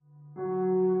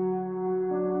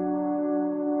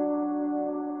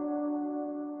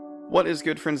What is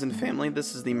good, friends and family?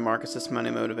 This is the Marcus's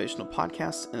Monday Motivational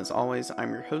Podcast, and as always,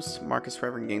 I'm your host, Marcus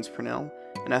Reverend Gaines Purnell,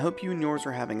 and I hope you and yours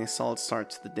are having a solid start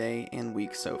to the day and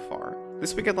week so far.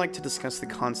 This week I'd like to discuss the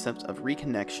concept of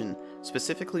reconnection,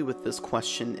 specifically with this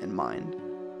question in mind.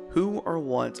 Who or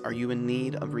what are you in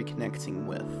need of reconnecting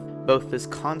with? Both this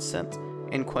concept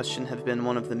and question have been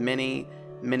one of the many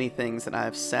things that I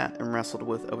have sat and wrestled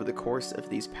with over the course of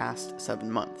these past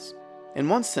 7 months. In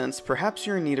one sense, perhaps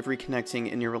you're in need of reconnecting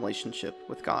in your relationship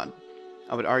with God.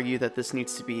 I would argue that this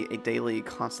needs to be a daily,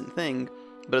 constant thing,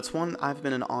 but it's one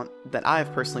that I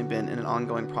have personally been in an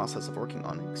ongoing process of working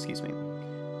on.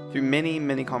 Through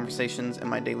many conversations in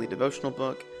my daily devotional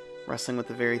book, wrestling with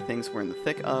the very things we're in the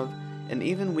thick of, and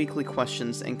even weekly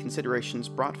questions and considerations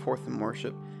brought forth in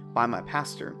worship by my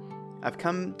pastor, I've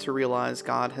come to realize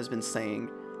God has been saying,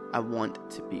 I want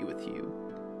to be with you.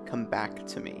 Come back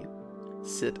to me.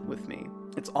 Sit with me.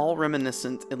 It's all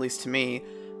reminiscent, at least to me,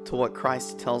 to what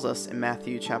Christ tells us in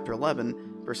Matthew chapter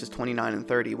 11, verses 29 and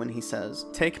 30, when he says,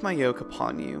 Take my yoke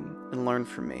upon you and learn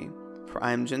from me, for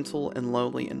I am gentle and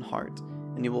lowly in heart,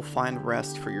 and you will find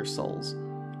rest for your souls.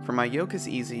 For my yoke is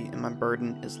easy and my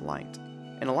burden is light.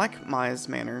 In a likewise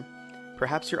manner,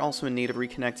 perhaps you're also in need of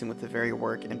reconnecting with the very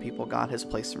work and people God has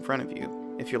placed in front of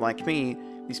you. If you're like me,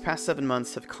 these past 7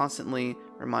 months have constantly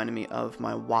reminded me of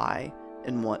my why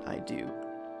and what I do.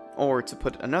 Or to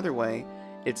put it another way,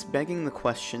 it's begging the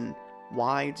question,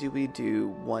 why do we do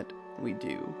what we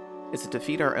do? Is it to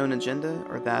feed our own agenda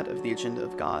or that of the agenda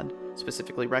of God,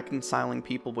 specifically reconciling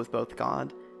people with both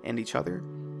God and each other?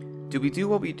 Do we do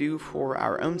what we do for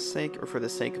our own sake or for the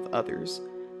sake of others,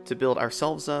 to build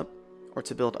ourselves up or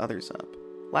to build others up?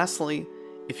 Lastly,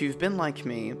 if you've been like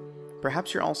me,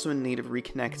 perhaps you're also in need of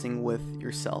reconnecting with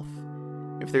yourself.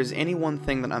 If there's any one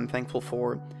thing that I'm thankful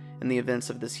for in the events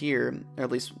of this year, or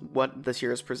at least what this year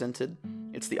has presented,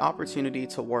 it's the opportunity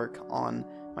to work on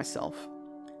myself.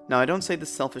 Now, I don't say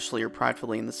this selfishly or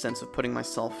pridefully in the sense of putting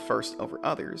myself first over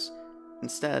others.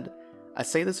 Instead, I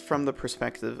say this from the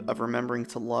perspective of remembering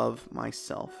to love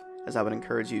myself, as I would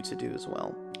encourage you to do as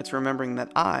well. It's remembering that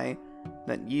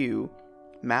you,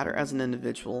 matter as an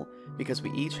individual because we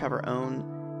each have our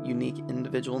own unique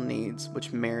individual needs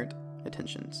which merit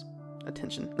attention.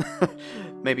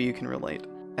 Maybe you can relate.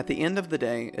 At the end of the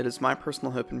day, it is my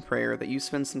personal hope and prayer that you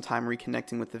spend some time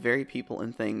reconnecting with the very people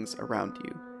and things around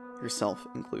you, yourself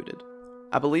included.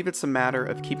 I believe it's a matter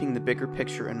of keeping the bigger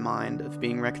picture in mind of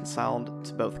being reconciled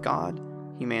to both God,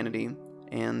 humanity,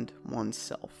 and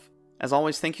oneself. As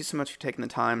always, thank you so much for taking the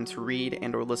time to read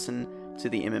and or listen to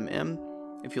the MMM.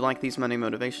 If you like these Monday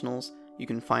motivationals, you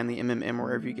can find the MMM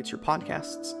wherever you get your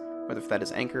podcasts, whether if that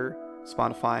is Anchor,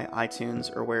 Spotify,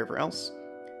 iTunes, or wherever else.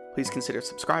 Please consider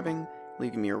subscribing,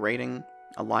 leaving me a rating,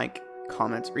 a like,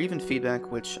 comment, or even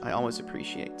feedback, which I always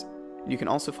appreciate. You can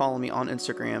also follow me on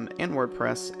Instagram and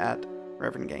WordPress at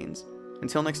Reverend Gaines.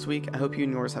 Until next week, I hope you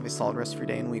and yours have a solid rest of your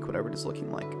day and week, whatever it is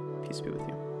looking like. Peace be with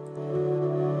you.